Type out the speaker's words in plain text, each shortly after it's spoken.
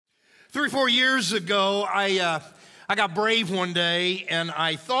3-4 years ago, I got brave one day, and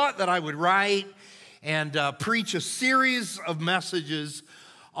I thought that I would write and preach a series of messages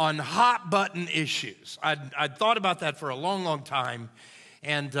on hot-button issues. I'd thought about that for a long, long time,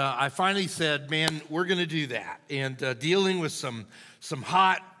 and I finally said, man, we're going to do that. And dealing with some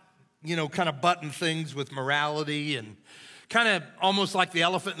hot, kind of button things with morality and kind of almost like the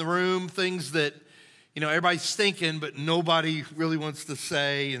elephant in the room, things that everybody's thinking, but nobody really wants to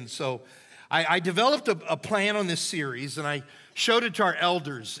say. And so I developed a plan on this series, and I showed it to our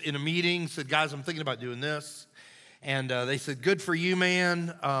elders in a meeting, said, guys, I'm thinking about doing this. And they said, good for you,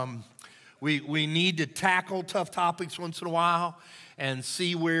 man. We need to tackle tough topics once in a while and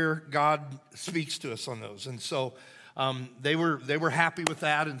see where God speaks to us on those. And so they were happy with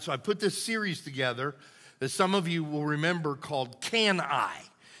that. And so I put this series together that some of you will remember called Can I?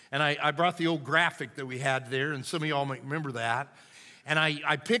 And I brought the old graphic that we had there, and some of y'all might remember that. And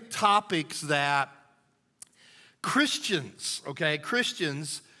I picked topics that Christians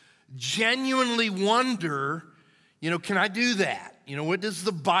genuinely wonder, can I do that? What does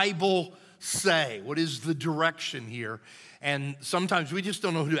the Bible say? What is the direction here? And sometimes we just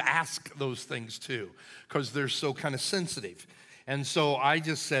don't know who to ask those things to because they're so kind of sensitive. And so I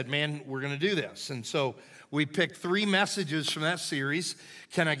just said, man, we're going to do this. And so we picked 3 messages from that series.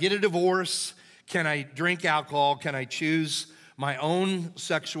 Can I get a divorce? Can I drink alcohol? Can I choose my own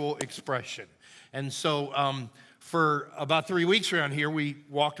sexual expression? And so for about 3 weeks around here, we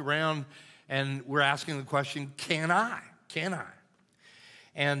walked around and we're asking the question, can I? Can I?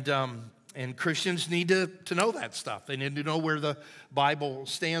 And Christians need to know that stuff. They need to know where the Bible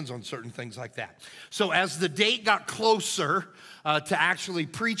stands on certain things like that. So as the date got closer to actually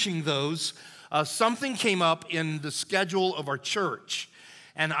preaching those, something came up in the schedule of our church.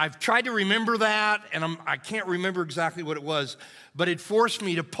 And I've tried to remember that, and I can't remember exactly what it was, but it forced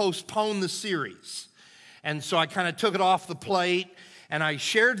me to postpone the series. And so I kind of took it off the plate, and I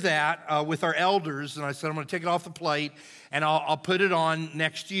shared that with our elders, and I said, I'm going to take it off the plate, and I'll put it on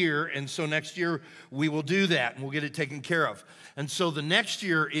next year. And so next year we will do that, and we'll get it taken care of. And so the next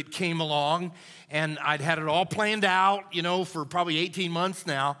year it came along, and I'd had it all planned out, for probably 18 months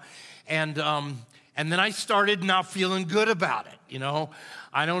now. And then I started not feeling good about it,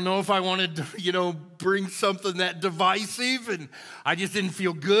 I don't know if I wanted to, bring something that divisive, and I just didn't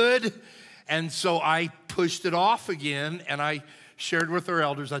feel good. And so I pushed it off again, and I shared with our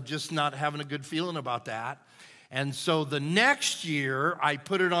elders, I'm just not having a good feeling about that. And so the next year, I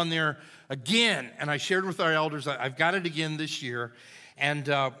put it on there again, and I shared with our elders, I've got it again this year. And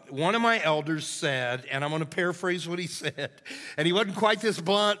one of my elders said, and I'm going to paraphrase what he said, and he wasn't quite this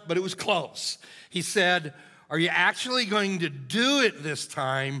blunt, but it was close. He said, are you actually going to do it this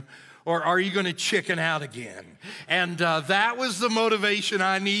time, or are you going to chicken out again? And that was the motivation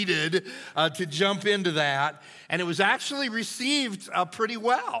I needed to jump into that. And it was actually received pretty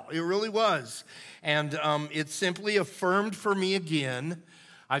well. It really was. And it simply affirmed for me again.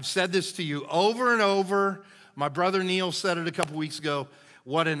 I've said this to you over and over. My brother Neil said it a couple weeks ago.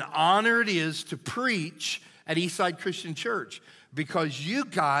 What an honor it is to preach at Eastside Christian Church, because you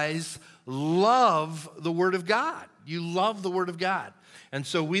guys love the Word of God. You love the Word of God. And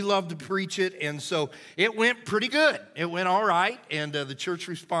so we love to preach it, and so it went pretty good. It went all right, and the church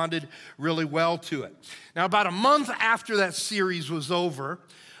responded really well to it. Now, about a month after that series was over,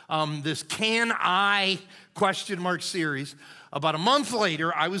 this Can I series, about a month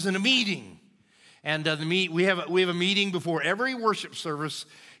later, I was in a meeting. And we have a meeting before every worship service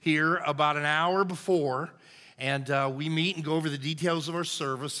here about an hour before, and we meet and go over the details of our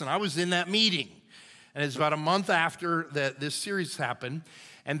service, and I was in that meeting. And it's about a month after that this series happened,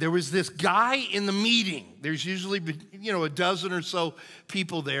 and there was this guy in the meeting. There's usually, a dozen or so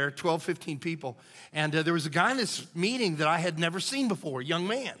people there, 12, 15 people. And there was a guy in this meeting that I had never seen before, a young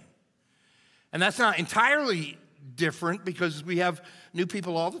man. And that's not entirely different because we have new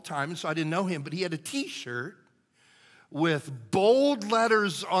people all the time, and so I didn't know him. But he had a T-shirt with bold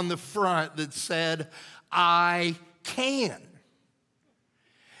letters on the front that said, I can.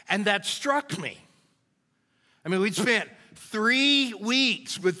 And that struck me. I mean, we'd spent 3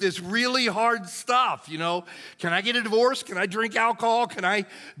 weeks with this really hard stuff, Can I get a divorce? Can I drink alcohol? Can I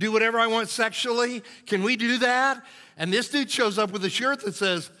do whatever I want sexually? Can we do that? And this dude shows up with a shirt that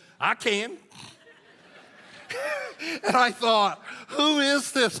says, I can. And I thought, who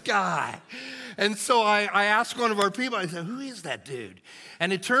is this guy? And so I asked one of our people, I said, who is that dude?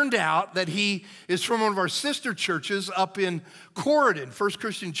 And it turned out that he is from one of our sister churches up in Corridon, First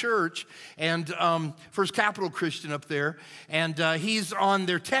Christian Church, and First Capital Christian up there. And he's on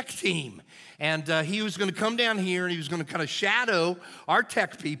their tech team. And he was going to come down here, and he was going to kind of shadow our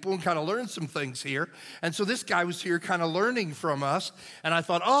tech people and kind of learn some things here. And so this guy was here kind of learning from us. And I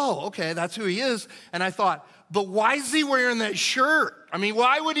thought, oh, okay, that's who he is. And I thought, but why is he wearing that shirt? I mean,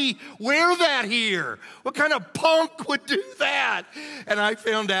 why would he wear that here? What kind of punk would do that? And I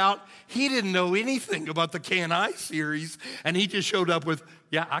found out he didn't know anything about the Can I series, and he just showed up with,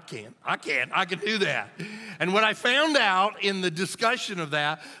 yeah, I can do that. And what I found out in the discussion of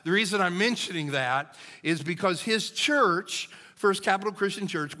that, the reason I'm mentioning that is because his church, First Capital Christian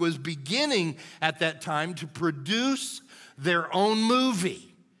Church, was beginning at that time to produce their own movie.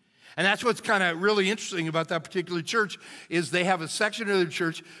 And that's what's kind of really interesting about that particular church is they have a section of their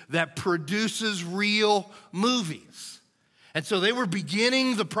church that produces real movies. And so they were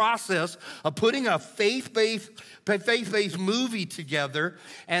beginning the process of putting a faith-based movie together,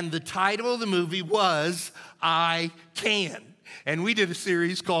 and the title of the movie was I Can. And we did a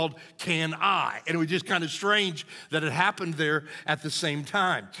series called Can I? And it was just kind of strange that it happened there at the same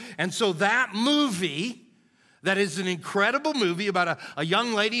time. And so that movie, that is an incredible movie about a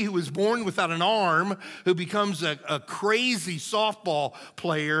young lady who was born without an arm, who becomes a crazy softball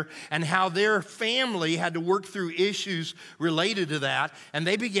player, and how their family had to work through issues related to that. And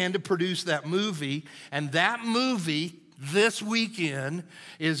they began to produce that movie. And that movie, this weekend,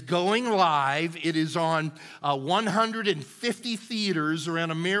 is going live. It is on 150 theaters around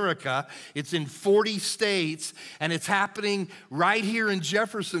America. It's in 40 states, and it's happening right here in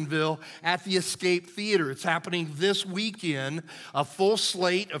Jeffersonville at the Escape Theater. It's happening this weekend, a full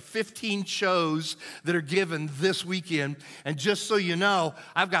slate of 15 shows that are given this weekend. And just so you know,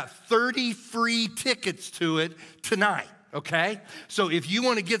 I've got 30 free tickets to it tonight. Okay? So if you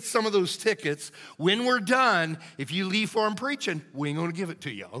want to get some of those tickets, when we're done, if you leave for I'm preaching, we ain't going to give it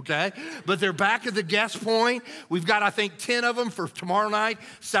to you, okay? But they're back at the guest point. We've got, I think, 10 of them for tomorrow night,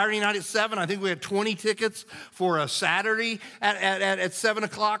 Saturday night at 7. I think we have 20 tickets for a Saturday at 7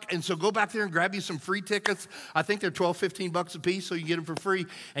 o'clock. And so go back there and grab you some free tickets. I think they're $12, $15 a piece, so you get them for free.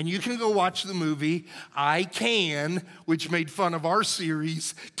 And you can go watch the movie I Can, which made fun of our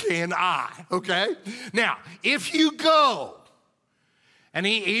series, Can I, okay? Now, if you go, and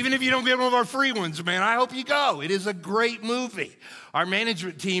even if you don't get one of our free ones, man, I hope you go. It is a great movie. Our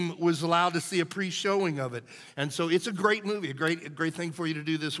management team was allowed to see a pre-showing of it. And so it's a great movie, a great thing for you to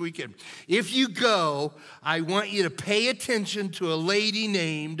do this weekend. If you go, I want you to pay attention to a lady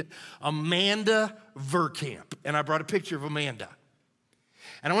named Amanda Verkamp. And I brought a picture of Amanda.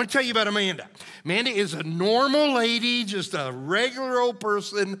 And I want to tell you about Amanda. Amanda is a normal lady, just a regular old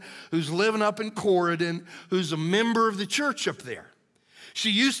person who's living up in Corridon, who's a member of the church up there. She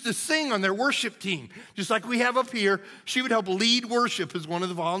used to sing on their worship team, just like we have up here. She would help lead worship as one of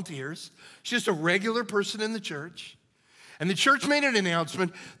the volunteers. She's just a regular person in the church. And the church made an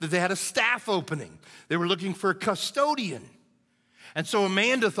announcement that they had a staff opening. They were looking for a custodian. And so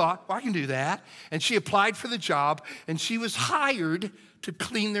Amanda thought, well, I can do that. And she applied for the job, and she was hired to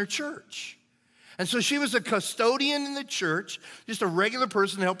clean their church. And so she was a custodian in the church, just a regular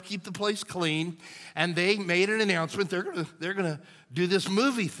person to help keep the place clean. And they made an announcement, they're gonna do this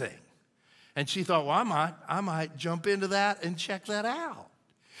movie thing. And she thought, well, I might jump into that and check that out.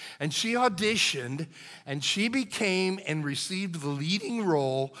 And she auditioned, and she became and received the leading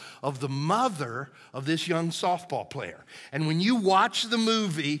role of the mother of this young softball player. And when you watch the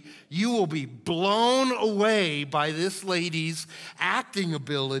movie, you will be blown away by this lady's acting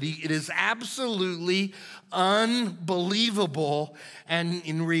ability. It is absolutely unbelievable. And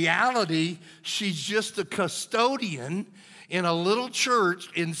in reality, she's just a custodian in a little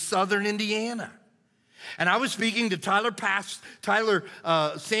church in southern Indiana. And I was speaking to Tyler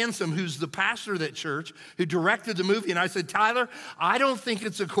Sansom, who's the pastor of that church, who directed the movie. And I said, Tyler, I don't think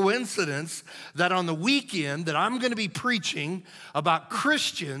it's a coincidence that on the weekend that I'm going to be preaching about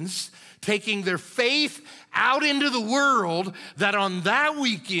Christians taking their faith out into the world, that on that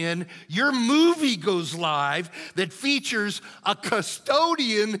weekend, your movie goes live that features a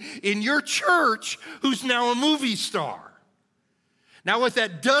custodian in your church who's now a movie star. Now, what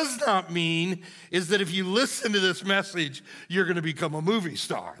that does not mean is that if you listen to this message, you're going to become a movie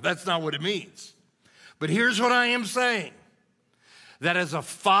star. That's not what it means. But here's what I am saying, that as a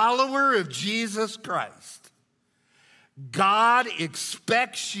follower of Jesus Christ, God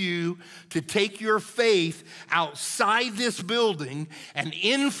expects you to take your faith outside this building and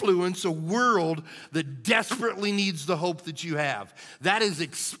influence a world that desperately needs the hope that you have. That is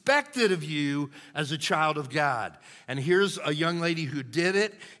expected of you as a child of God. And here's a young lady who did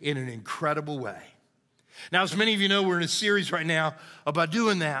it in an incredible way. Now, as many of you know, we're in a series right now about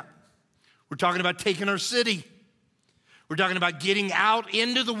doing that. We're talking about taking our city. We're talking about getting out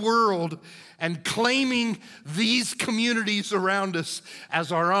into the world and claiming these communities around us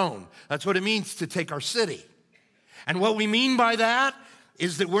as our own. That's what it means to take our city. And what we mean by that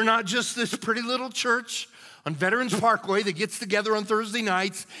is that we're not just this pretty little church on Veterans Parkway that gets together on Thursday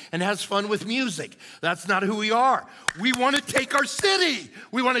nights and has fun with music. That's not who we are. We want to take our city.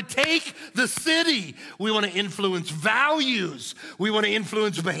 We want to take the city. We want to influence values. We want to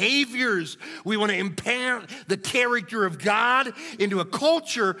influence behaviors. We want to implant the character of God into a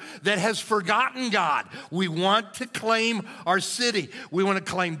culture that has forgotten God. We want to claim our city. We want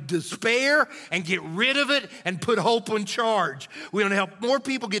to claim despair and get rid of it and put hope in charge. We want to help more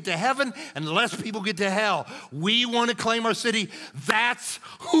people get to heaven and less people get to hell. We want to claim our city. That's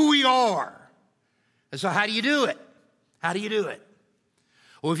who we are. And so how do you do it? How do you do it?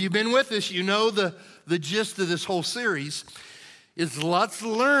 Well, if you've been with us, you know the gist of this whole series is let's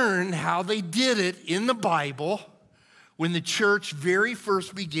learn how they did it in the Bible when the church very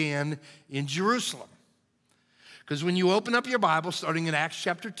first began in Jerusalem. Because when you open up your Bible, starting in Acts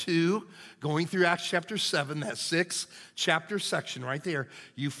chapter 2, going through Acts chapter 7, that 6-chapter section right there,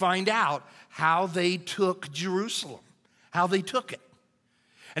 you find out how they took Jerusalem, how they took it.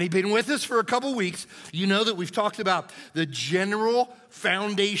 And you've been with us for a couple weeks. You know that we've talked about the general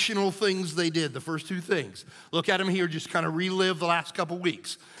foundational things they did, the first two things. Look at them here, just kind of relive the last couple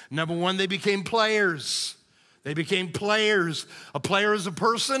weeks. Number one, they became players. They became players. A player is a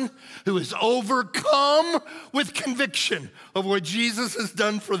person who is overcome with conviction of what Jesus has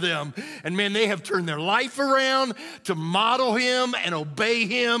done for them. And man, they have turned their life around to model him and obey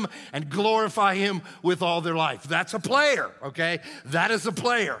him and glorify him with all their life. That's a player, okay? That is a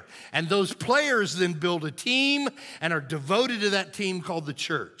player. And those players then build a team and are devoted to that team called the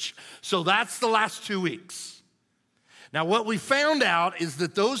church. So that's the last 2 weeks. Now, what we found out is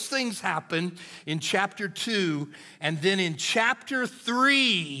that those things happen in chapter 2, and then in chapter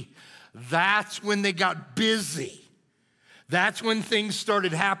 3, that's when they got busy. That's when things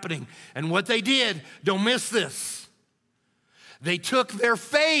started happening. And what they did, don't miss this, they took their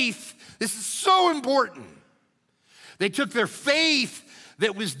faith, this is so important, they took their faith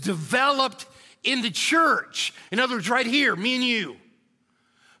that was developed in the church. In other words, right here, me and you.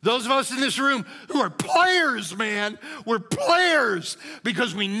 Those of us in this room who are players, man, we're players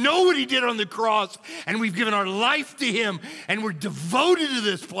because we know what he did on the cross and we've given our life to him and we're devoted to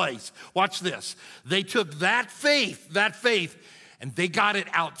this place. Watch this. They took that faith, and they got it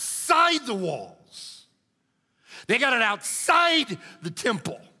outside the walls. They got it outside the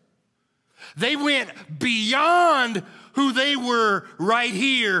temple. They went beyond who they were right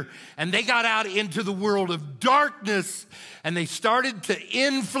here, and they got out into the world of darkness, and they started to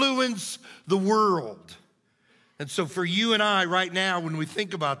influence the world. And so for you and I right now, when we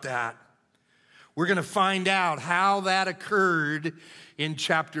think about that, we're going to find out how that occurred in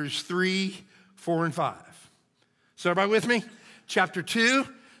chapters 3, 4, and 5. So everybody with me? Chapter 2,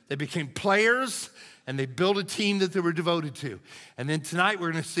 they became players, and they built a team that they were devoted to. And then tonight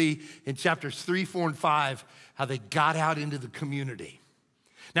we're going to see in chapters 3, 4, and 5 how they got out into the community.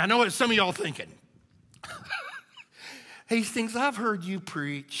 Now, I know what some of y'all are thinking. Hastings, I've heard you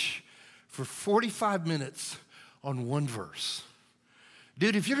preach for 45 minutes on one verse.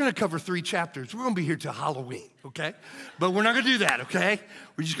 Dude, if you're going to cover 3 chapters, we're going to be here till Halloween, okay? But we're not going to do that, okay?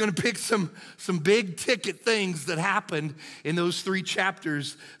 We're just going to pick some big ticket things that happened in those 3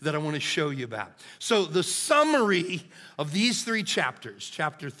 chapters that I want to show you about. So the summary of these 3 chapters,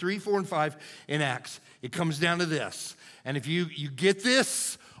 chapter 3, 4, and 5 in Acts, it comes down to this. And if you get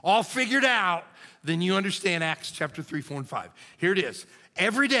this all figured out, then you understand Acts chapter 3, 4, and 5. Here it is.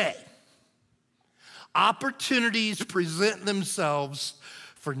 Every day, opportunities present themselves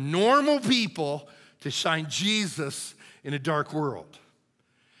for normal people to shine Jesus in a dark world.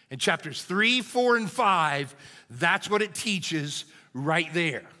 In chapters 3, 4, and 5, that's what it teaches right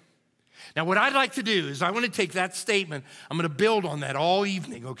there. Now, what I'd like to do is I want to take that statement, I'm going to build on that all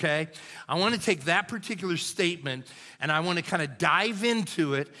evening, okay? I want to take that particular statement and I want to kind of dive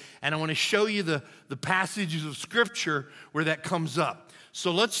into it and I want to show you the passages of Scripture where that comes up.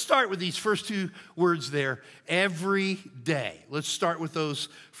 So let's start with these first 2 words there, every day. Let's start with those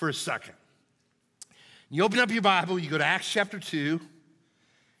for a second. You open up your Bible, you go to Acts chapter 2,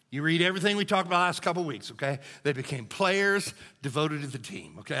 You read everything we talked about the last couple of weeks, okay? They became players devoted to the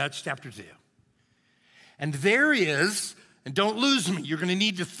team, okay? That's chapter 2. And there is, and don't lose me, you're going to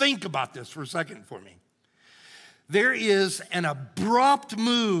need to think about this for a second for me. There is an abrupt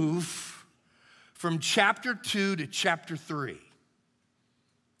move from chapter 2 to chapter 3.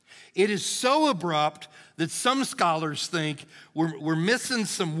 It is so abrupt that some scholars think we're missing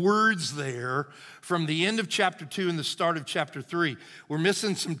some words there from the end of chapter 2 and the start of chapter 3. We're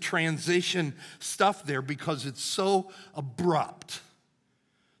missing some transition stuff there because it's so abrupt.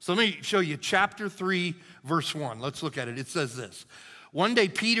 So let me show you chapter 3, verse 1. Let's look at it. It says this. One day,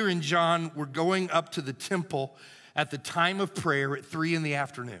 Peter and John were going up to the temple at the time of prayer at 3 in the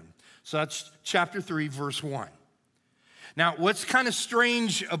afternoon. So that's chapter 3, verse 1. Now, what's kind of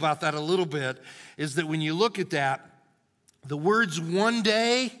strange about that a little bit is that when you look at that, the words one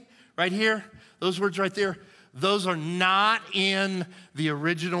day right here, those words right there, those are not in the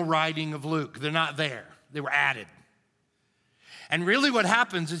original writing of Luke. They're not there. They were added. And really what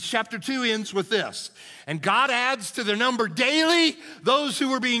happens is chapter 2 ends with this. And God adds to their number daily those who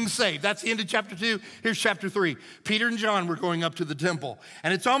were being saved. That's the end of chapter 2. Here's chapter 3. Peter and John were going up to the temple.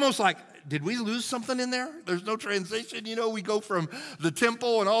 And it's almost like, did we lose something in there? There's no transition. You know, we go from the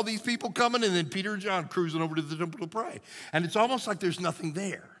temple and all these people coming and then Peter and John cruising over to the temple to pray. And it's almost like there's nothing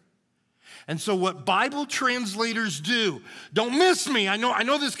there. And so what Bible translators do, don't miss me. I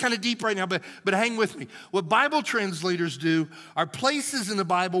know this is kind of deep right now, but hang with me. What Bible translators do are places in the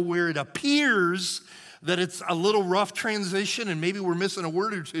Bible where it appears that it's a little rough transition and maybe we're missing a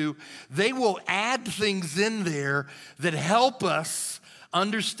word or two. They will add things in there that help us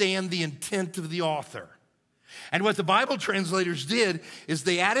understand the intent of the author. And what the Bible translators did is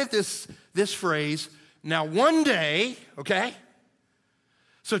they added this phrase, now one day, okay?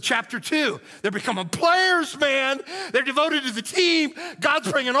 So chapter 2, they're becoming players, man. They're devoted to the team.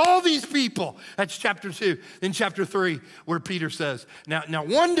 God's bringing all these people. That's chapter 2. Then chapter 3, where Peter says, now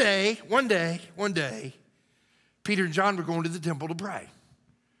one day, Peter and John were going to the temple to pray.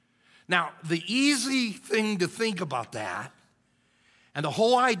 Now, the easy thing to think about that, and the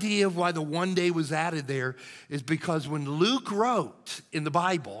whole idea of why the one day was added there is because when Luke wrote in the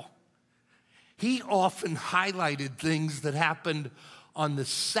Bible, he often highlighted things that happened on the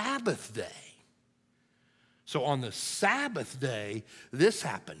Sabbath day. So on the Sabbath day, this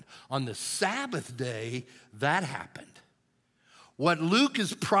happened. On the Sabbath day, that happened. What Luke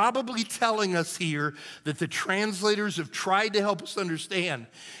is probably telling us here that the translators have tried to help us understand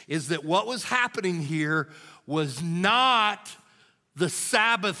is that what was happening here was not the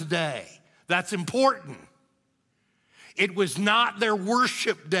Sabbath day. That's important. It was not their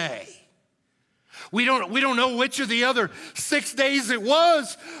worship day. We don't know which of the other 6 days it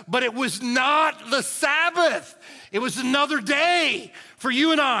was, but it was not the Sabbath. It was another day for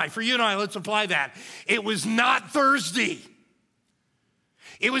you and I. For you and I, let's apply that. It was not Thursday.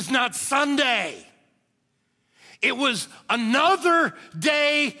 It was not Sunday. It was another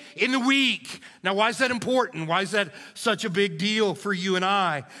day in the week. Now, why is that important? Why is that such a big deal for you and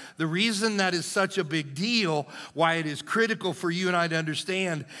I? The reason that is such a big deal, why it is critical for you and I to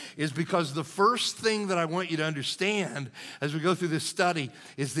understand, is because the first thing that I want you to understand as we go through this study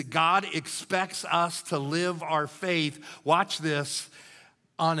is that God expects us to live our faith, watch this,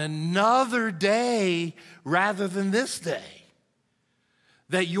 on another day rather than this day.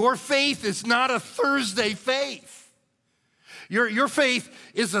 That your faith is not a Thursday faith. Your faith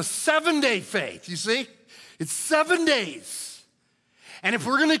is a 7-day faith, you see? It's 7 days. And if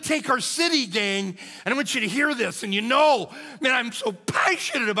we're gonna take our city, gang, and I want you to hear this, and you know, man, I'm so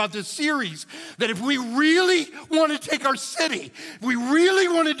passionate about this series, that if we really wanna take our city, if we really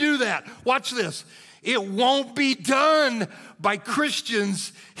wanna do that, watch this, it won't be done by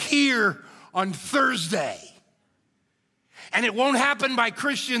Christians here on Thursday. And it won't happen by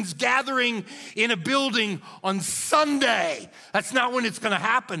Christians gathering in a building on Sunday. That's not when it's gonna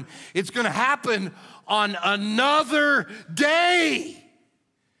happen. It's gonna happen on another day.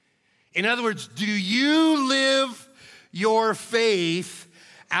 In other words, do you live your faith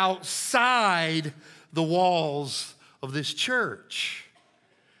outside the walls of this church?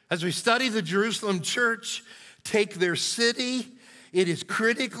 As we study the Jerusalem church take their city, it is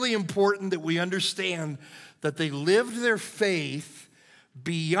critically important that we understand that they lived their faith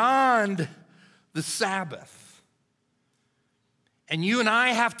beyond the Sabbath. And you and I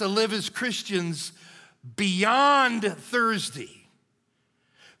have to live as Christians beyond Thursday,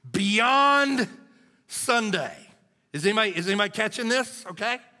 beyond Sunday. Is anybody catching this?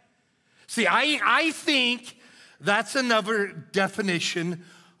 Okay? See, I think that's another definition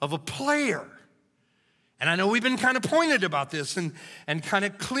of a player. And I know we've been kind of pointed about this and kind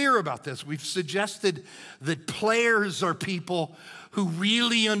of clear about this. We've suggested that players are people who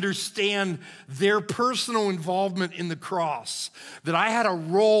really understand their personal involvement in the cross, that I had a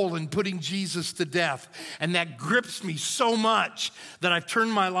role in putting Jesus to death, and that grips me so much that I've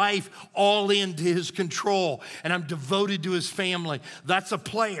turned my life all into his control, and I'm devoted to his family. That's a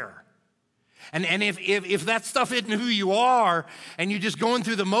player. And if that stuff isn't who you are, and you're just going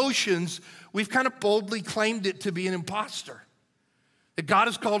through the motions, we've kind of boldly claimed it to be an imposter. That God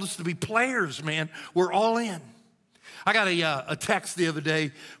has called us to be players, man. We're all in. I got a text the other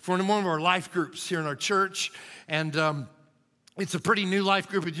day from one of our life groups here in our church, and it's a pretty new life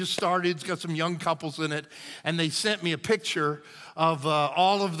group. It just started. It's got some young couples in it, and they sent me a picture of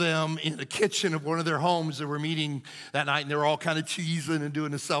all of them in the kitchen of one of their homes that were meeting that night, and they were all kind of cheesing and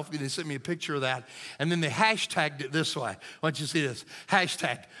doing a selfie. They sent me a picture of that, and then they hashtagged it this way. Why don't you see this?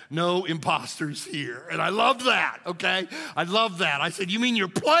 Hashtag, no imposters here. And I loved that, okay? I love that. I said, you mean you're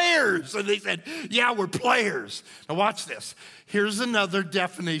players? And they said, yeah, we're players. Now watch this. Here's another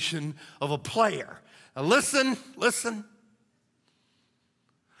definition of a player. Now listen.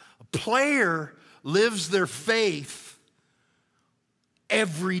 A player lives their faith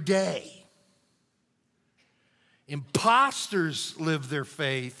every day. Imposters live their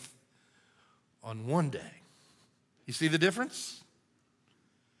faith on one day. You see the difference?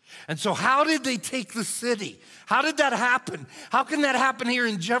 And so how did they take the city? How did that happen? How can that happen here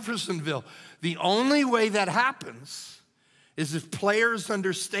in Jeffersonville? The only way that happens is if players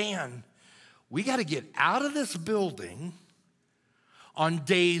understand we got to get out of this building on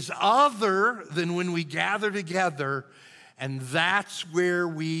days other than when we gather together, and that's where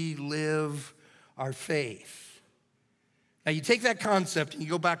we live our faith. Now, you take that concept and you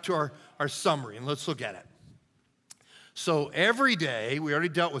go back to our summary, and let's look at it. So every day, we already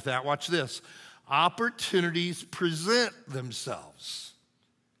dealt with that. Watch this. Opportunities present themselves.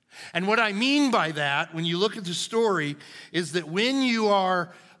 And what I mean by that, when you look at the story, is that when you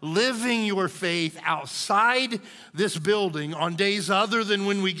are living your faith outside this building on days other than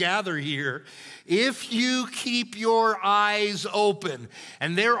when we gather here, if you keep your eyes open,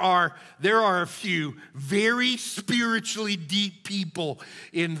 and there are a few very spiritually deep people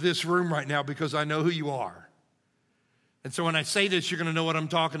in this room right now because I know who you are. And so when I say this, you're going to know what I'm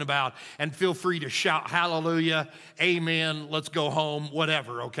talking about. And feel free to shout hallelujah, amen, let's go home,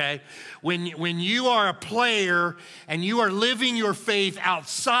 whatever, okay? When you are a player and you are living your faith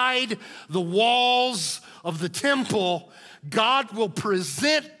outside the walls of the temple, God will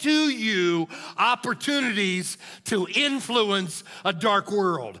present to you opportunities to influence a dark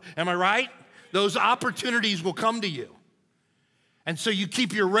world. Am I right? Those opportunities will come to you. And so you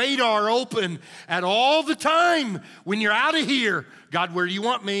keep your radar open at all the time when you're out of here. God, where do you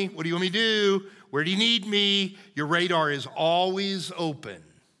want me? What do you want me to do? Where do you need me? Your radar is always open.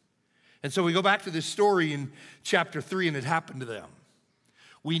 And so we go back to this story in chapter 3, and it happened to them.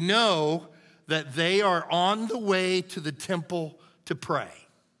 We know that they are on the way to the temple to pray.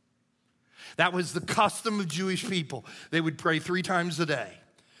 That was the custom of Jewish people. They would pray 3 times a day.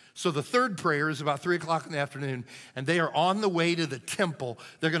 So the third prayer is about 3 o'clock in the afternoon, and they are on the way to the temple.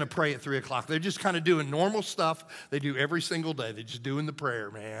 They're going to pray at 3 o'clock. They're just kind of doing normal stuff they do every single day. They're just doing the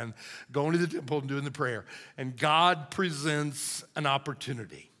prayer, man, going to the temple and doing the prayer. And God presents an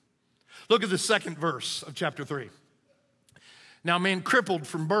opportunity. Look at the second verse of chapter 3. Now, a man crippled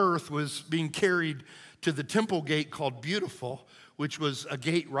from birth was being carried to the temple gate called Beautiful, which was a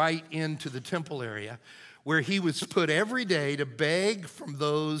gate right into the temple area, where he was put every day to beg from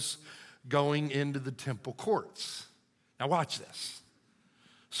those going into the temple courts. Now watch this.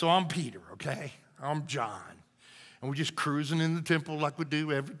 So I'm Peter, okay? I'm John. And we're just cruising in the temple like we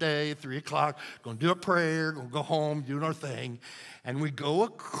do every day at 3 o'clock. Gonna do a prayer, gonna go home, doing our thing. And we go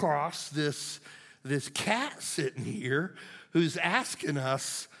across this cat sitting here who's asking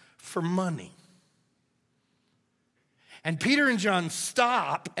us for money. And Peter and John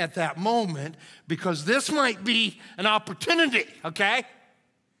stop at that moment because this might be an opportunity, okay?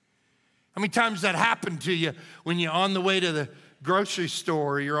 How many times that happened to you when you're on the way to the grocery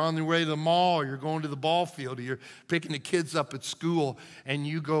store, or you're on the way to the mall, or you're going to the ball field, or you're picking the kids up at school, and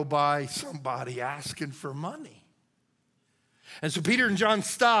you go by somebody asking for money? And so Peter and John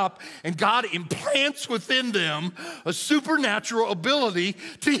stop, and God implants within them a supernatural ability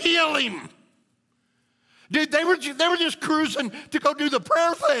to heal him. Dude, they were just cruising to go do the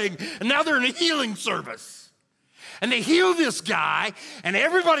prayer thing, and now they're in a healing service. And they heal this guy, and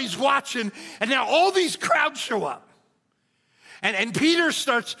everybody's watching, and now all these crowds show up. And Peter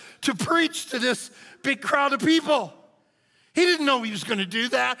starts to preach to this big crowd of people. He didn't know he was going to do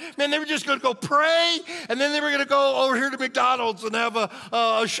that. Man, they were just going to go pray, and then they were going to go over here to McDonald's and have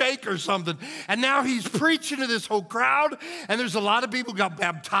a shake or something. And now he's preaching to this whole crowd, and there's a lot of people who got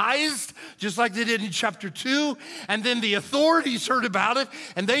baptized, just like they did in chapter 2. And then the authorities heard about it,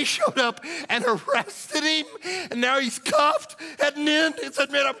 and they showed up and arrested him. And now he's cuffed, heading in, and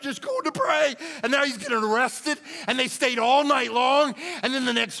said, man, I'm just going to pray. And now he's getting arrested, and they stayed all night long. And then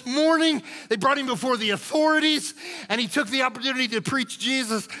the next morning, they brought him before the authorities, and he took the opportunity to preach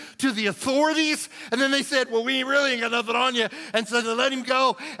Jesus to the authorities. And then they said, well, we really ain't got nothing on you. And so they let him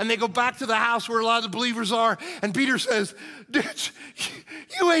go. And they go back to the house where a lot of the believers are. And Peter says, dude,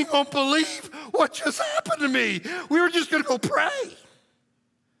 you ain't going to believe what just happened to me. We were just going to go pray.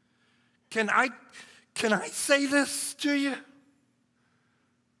 Can I say this to you?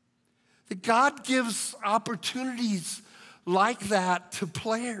 That God gives opportunities like that to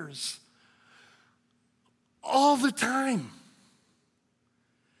players all the time.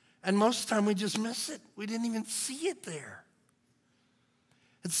 And most of the time we just miss it. We didn't even see it there.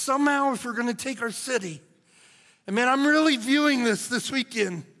 And somehow if we're going to take our city, and man, I'm really viewing this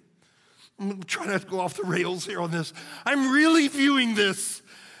weekend. I'm trying not to go off the rails here on this. I'm really viewing this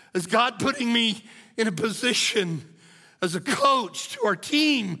as God putting me in a position as a coach to our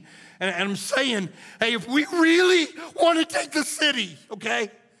team. And I'm saying, hey, if we really want to take the city, okay?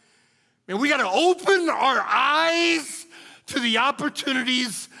 And we got to open our eyes to the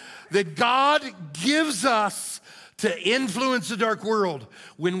opportunities that God gives us to influence the dark world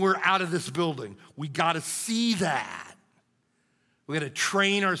when we're out of this building. We got to see that. We got to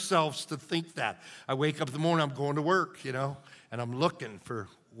train ourselves to think that. I wake up in the morning, I'm going to work, and I'm looking for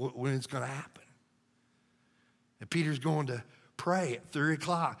when it's going to happen. And Peter's going to pray at 3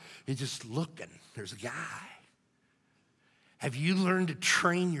 o'clock. He's just looking. There's a guy. Have you learned to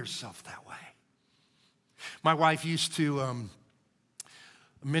train yourself that way? My wife used to,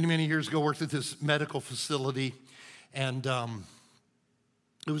 many years ago, worked at this medical facility, and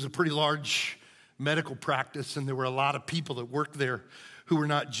it was a pretty large medical practice, and there were a lot of people that worked there who were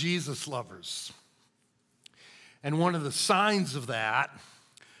not Jesus lovers. And one of the signs of that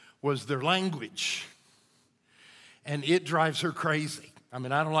was their language, and it drives her crazy. I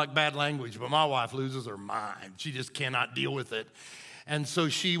mean, I don't like bad language, but my wife loses her mind. She just cannot deal with it. And so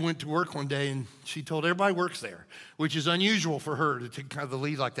she went to work one day, and she told everybody works there, which is unusual for her to take kind of the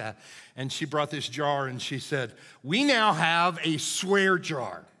lead like that. And she brought this jar, and she said, we now have a swear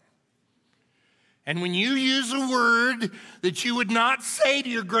jar. And when you use a word that you would not say to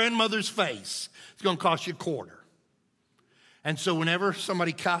your grandmother's face, it's going to cost you $0.25. And so whenever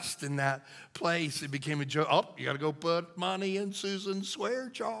somebody cussed in that place, it became a joke. Oh, you got to go put money in Susan's swear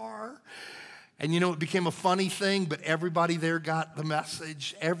jar. And it became a funny thing, but everybody there got the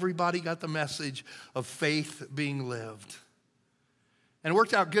message. Everybody got the message of faith being lived. And it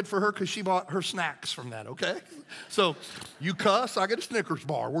worked out good for her because she bought her snacks from that, okay? So you cuss, I get a Snickers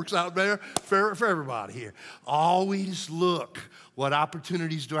bar. Works out there for everybody here. Always look, what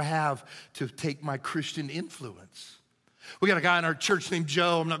opportunities do I have to take my Christian influence? We got a guy in our church named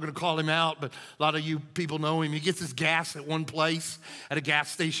Joe. I'm not going to call him out, but a lot of you people know him. He gets his gas at one place, at a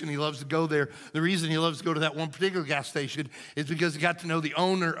gas station. He loves to go there. The reason he loves to go to that one particular gas station is because he got to know the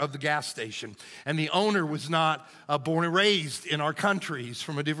owner of the gas station. And the owner was not born and raised in our country. He's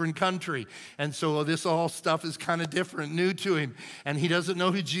from a different country. And so this all stuff is kind of different, new to him. And he doesn't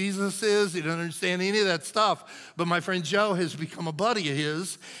know who Jesus is. He doesn't understand any of that stuff. But my friend Joe has become a buddy of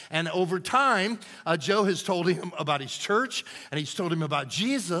his. And over time, Joe has told him about his church. And he's told him about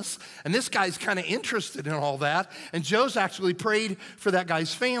Jesus, and this guy's kind of interested in all that. And Joe's actually prayed for that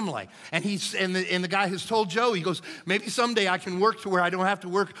guy's family. And the guy has told Joe, he goes, maybe someday I can work to where I don't have to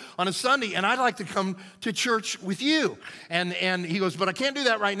work on a Sunday, and I'd like to come to church with you. And he goes, but I can't do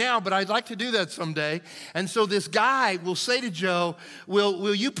that right now, but I'd like to do that someday. And so this guy will say to Joe,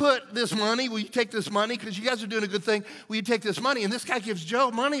 will you put this money, will you take this money? Because you guys are doing a good thing. Will you take this money? And this guy gives Joe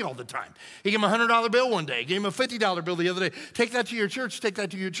money all the time. He gave him a $100 bill one day. He gave him a $50 bill the other day. Take that to your church, take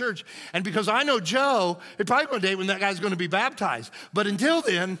that to your church. And because I know Joe, it's probably one day when that guy's going to be baptized. But until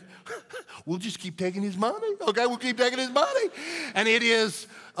then, we'll just keep taking his money. Okay, we'll keep taking his money. And it is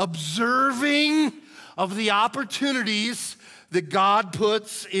observing of the opportunities that God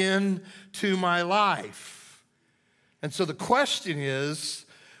puts into my life. And so the question is,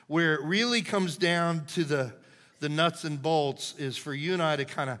 where it really comes down to the nuts and bolts, is for you and I to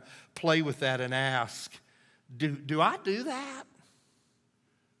kind of play with that and ask, do I do that?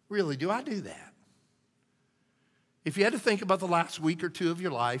 Really, do I do that? If you had to think about the last week or two of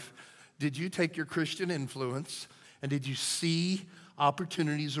your life, did you take your Christian influence and did you see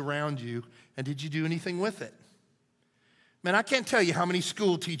opportunities around you and did you do anything with it? Man, I can't tell you how many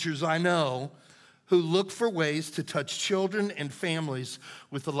school teachers I know who look for ways to touch children and families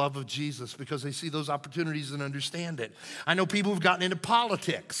with the love of Jesus because they see those opportunities and understand it. I know people who've gotten into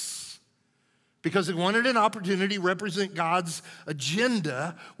politics because they wanted an opportunity to represent God's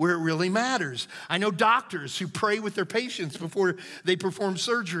agenda where it really matters. I know doctors who pray with their patients before they perform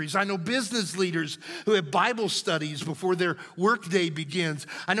surgeries. I know business leaders who have Bible studies before their workday begins.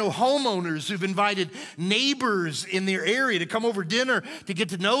 I know homeowners who've invited neighbors in their area to come over dinner to get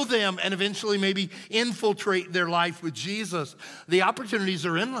to know them and eventually maybe infiltrate their life with Jesus. The opportunities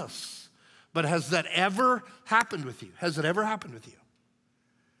are endless. But has that ever happened with you? Has it ever happened with you?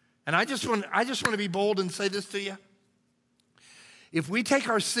 And I just want to be bold and say this to you. If we take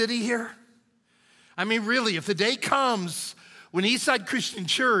our city here, I mean, really, if the day comes when Eastside Christian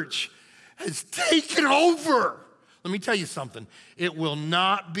Church has taken over, let me tell you something. It will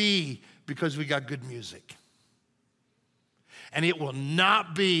not be because we got good music. And it will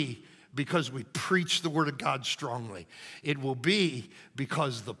not be because we preach the Word of God strongly. It will be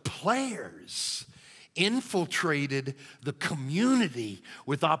because the players infiltrated the community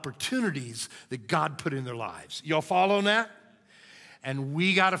with opportunities that God put in their lives. Y'all following that? And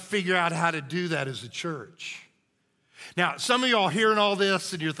we got to figure out how to do that as a church. Now, some of y'all hearing all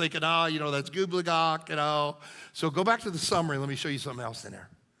this and you're thinking, that's gobbledygook, So go back to the summary. Let me show you something else in there.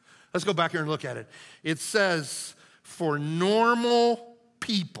 Let's go back here and look at it. It says, for normal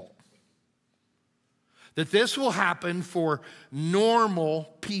people, that this will happen for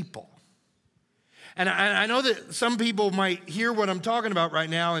normal people. And I know that some people might hear what I'm talking about right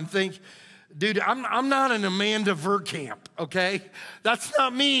now and think, dude, I'm not an Amanda Verkamp, okay? That's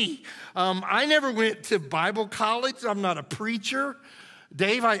not me. I never went to Bible college. I'm not a preacher.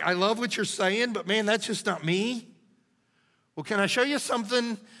 Dave, I love what you're saying, but man, that's just not me. Well, can I show you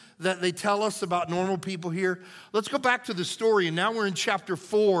something that they tell us about normal people here? Let's go back to the story, and now we're in chapter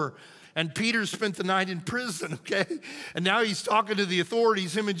 4. And Peter spent the night in prison, okay? And now he's talking to the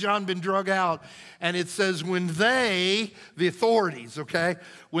authorities. Him and John been drug out. And it says, when they, the authorities, okay,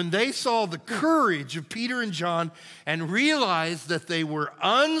 when they saw the courage of Peter and John and realized that they were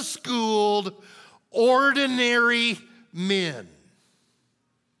unschooled, ordinary men.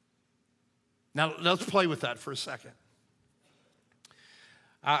 Now, let's play with that for a second.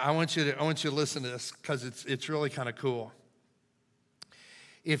 I want you to listen to this because it's really kind of cool.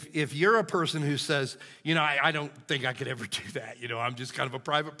 If you're a person who says, I don't think I could ever do that. I'm just kind of a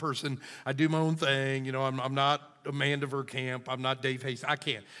private person. I do my own thing. I'm not Amanda Verkamp. I'm not Dave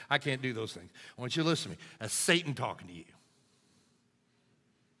Hastings. I can't do those things. I want you to listen to me. That's Satan talking to you.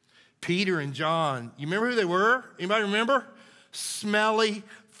 Peter and John, you remember who they were? Anybody remember? Smelly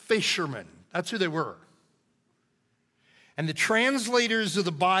fishermen. That's who they were. And the translators of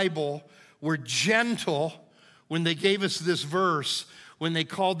the Bible were gentle when they gave us this verse, when they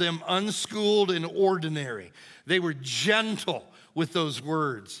called them unschooled and ordinary. They were gentle with those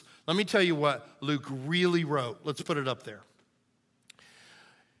words. Let me tell you what Luke really wrote. Let's put it up there.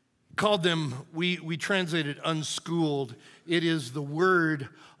 Called them, we translated unschooled. It is the word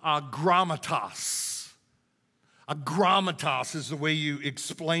agrammatos. Agrammatos is the way you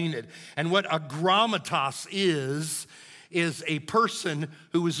explain it. And what agrammatos is a person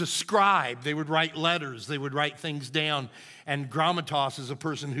who was a scribe. They would write letters. They would write things down. And grammatos is a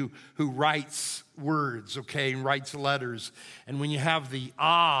person who writes words, okay, and writes letters. And when you have the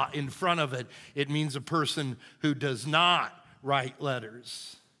in front of it, it means a person who does not write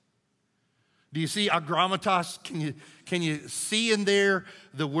letters. Do you see agrammatos? Can you see in there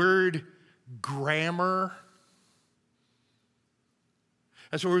the word grammar?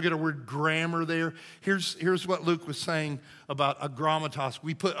 That's where we get a word grammar there. Here's what Luke was saying about agrammatos.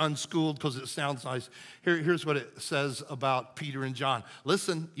 We put unschooled because it sounds nice. Here's what it says about Peter and John.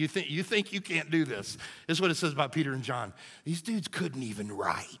 Listen, you think you can't do this. This is what it says about Peter and John. These dudes couldn't even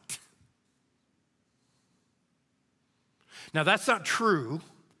write. Now, that's not true,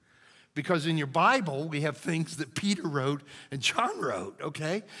 because in your Bible, we have things that Peter wrote and John wrote,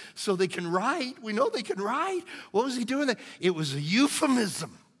 okay? So they can write. We know they can write. What was he doing there? It was a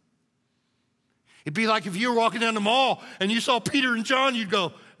euphemism. It'd be like if you were walking down the mall and you saw Peter and John, you'd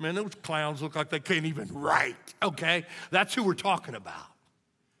go, man, those clowns look like they can't even write, okay? That's who we're talking about.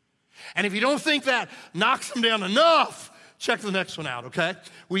 And if you don't think that knocks them down enough, check the next one out, okay?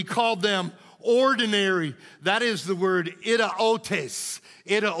 We called them ordinary. That is the word idaotes.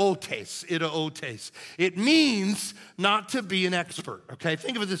 Idaotes. It means not to be an expert, okay?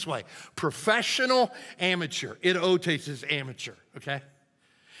 Think of it this way. Professional, amateur. Idaotes is amateur, okay?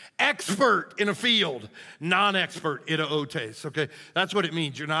 Expert in a field, non-expert itaotes, okay? That's what it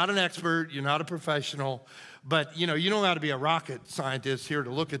means. You're not an expert, you're not a professional, but you don't have to be a rocket scientist here to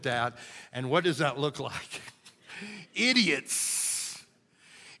look at that. And what does that look like? Idiots.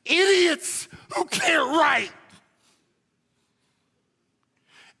 Idiots who can't write.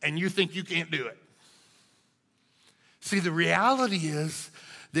 And you think you can't do it. See, the reality is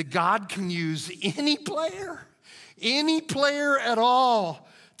that God can use any player at all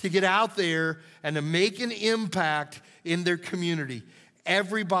to get out there and to make an impact in their community.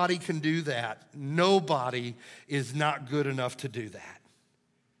 Everybody can do that. Nobody is not good enough to do that.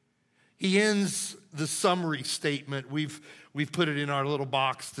 He ends the summary statement. We've put it in our little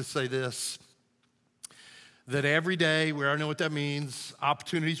box to say this, that every day, we already know what that means.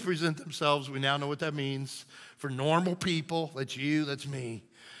 Opportunities present themselves. We now know what that means for normal people. That's you, that's me,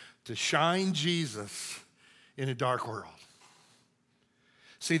 to shine Jesus in a dark world.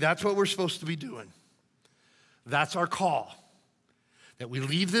 See, that's what we're supposed to be doing. That's our call. That we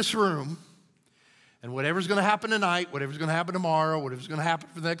leave this room, and whatever's going to happen tonight, whatever's going to happen tomorrow, whatever's going to happen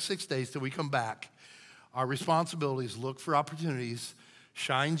for the next 6 days till we come back, our responsibility is look for opportunities,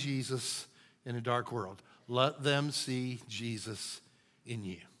 shine Jesus in a dark world. Let them see Jesus in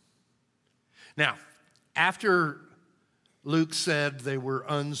you. Now, after Luke said they were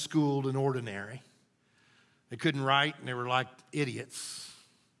unschooled and ordinary, they couldn't write and they were like idiots,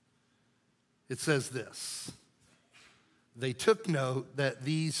 it says this: they took note that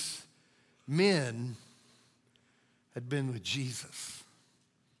these men had been with Jesus.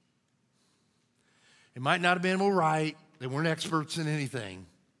 They might not have been able to write, they weren't experts in anything,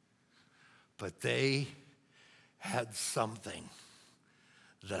 but they had something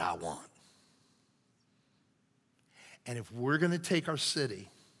that I want. And if we're going to take our city,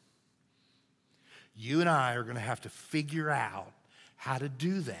 you and I are going to have to figure out how to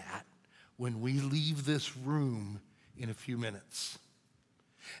do that when we leave this room in a few minutes.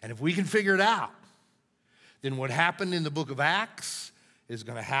 And if we can figure it out, then what happened in the book of Acts is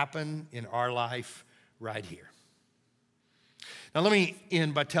going to happen in our life right here. Now, let me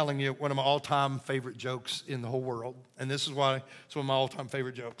end by telling you one of my all-time favorite jokes in the whole world. And this is why it's one of my all-time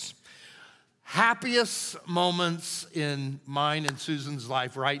favorite jokes. Happiest moments in mine and Susan's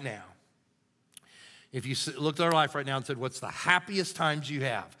life right now. If you looked at our life right now and said, what's the happiest times you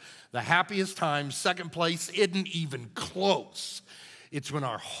have? The happiest times, second place, isn't even close. It's when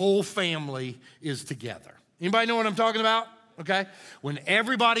our whole family is together. Anybody know what I'm talking about? Okay? When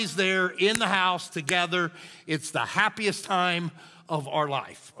everybody's there in the house together, it's the happiest time of our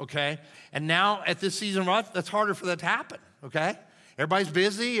life, okay? And now at this season of life, that's harder for that to happen, okay? Everybody's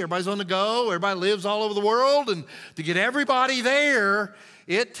busy, everybody's on the go, everybody lives all over the world, and to get everybody there,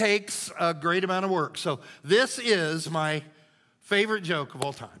 it takes a great amount of work. So this is my favorite joke of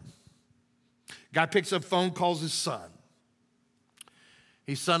all time. Guy picks up phone, calls his son.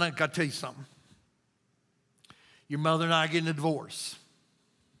 His son, I got to tell you something. Your mother and I are getting a divorce.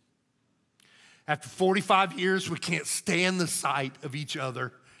 After 45 years, we can't stand the sight of each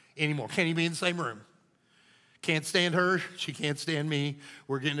other anymore. Can't even be in the same room. Can't stand her. She can't stand me.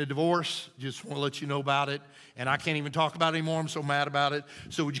 We're getting a divorce. Just want to let you know about it. And I can't even talk about it anymore. I'm so mad about it.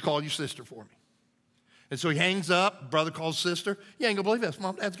 So would you call your sister for me? And so he hangs up. Brother calls sister. You ain't going to believe this.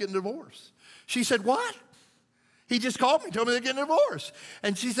 Mom and Dad's getting a divorce. She said, what? He just called me, told me they're getting a divorce.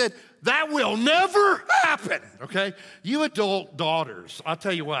 And she said, that will never happen, okay? You adult daughters, I'll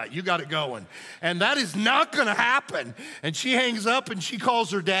tell you what, you got it going. And that is not gonna happen. And she hangs up and she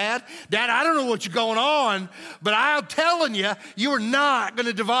calls her dad. Dad, I don't know what's going on, but I'm telling you, you are not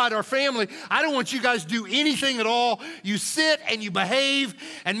gonna divide our family. I don't want you guys to do anything at all. You sit and you behave.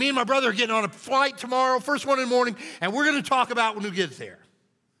 And me and my brother are getting on a flight tomorrow, first one in the morning, and we're gonna talk about when we get there.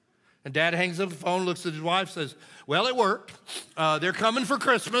 And Dad hangs up the phone, looks at his wife, says, well, it worked. They're coming for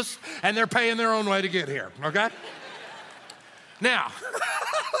Christmas, and they're paying their own way to get here, okay? Now,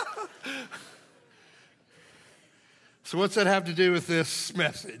 so what's that have to do with this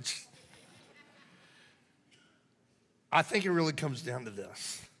message? I think it really comes down to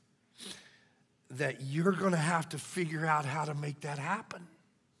this, that you're going to have to figure out how to make that happen.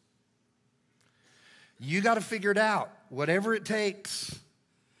 You got to figure it out, whatever it takes.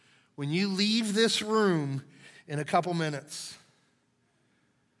 When you leave this room in a couple minutes,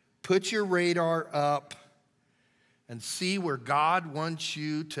 put your radar up and see where God wants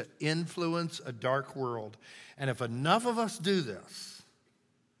you to influence a dark world. And if enough of us do this,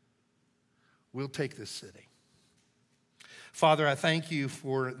 we'll take this city. Father, I thank you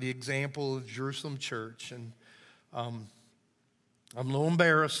for the example of Jerusalem Church. And I'm a little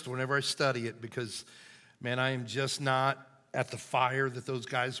embarrassed whenever I study it because, man, I am just not at the fire that those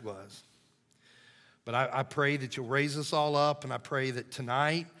guys was. But I pray that you'll raise us all up, and I pray that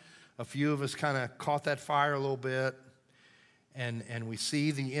tonight a few of us kind of caught that fire a little bit, and we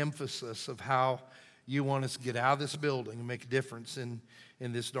see the emphasis of how you want us to get out of this building and make a difference in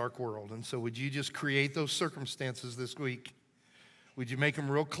this dark world. And so would you just create those circumstances this week? Would you make them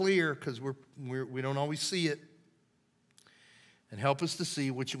real clear, because we don't always see it? And help us to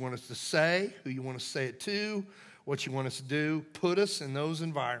see what you want us to say, who you want to say it to, what you want us to do. Put us in those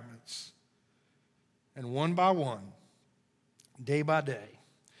environments. And one by one, day by day,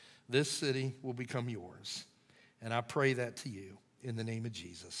 this city will become yours. And I pray that to you in the name of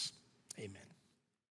Jesus. Amen.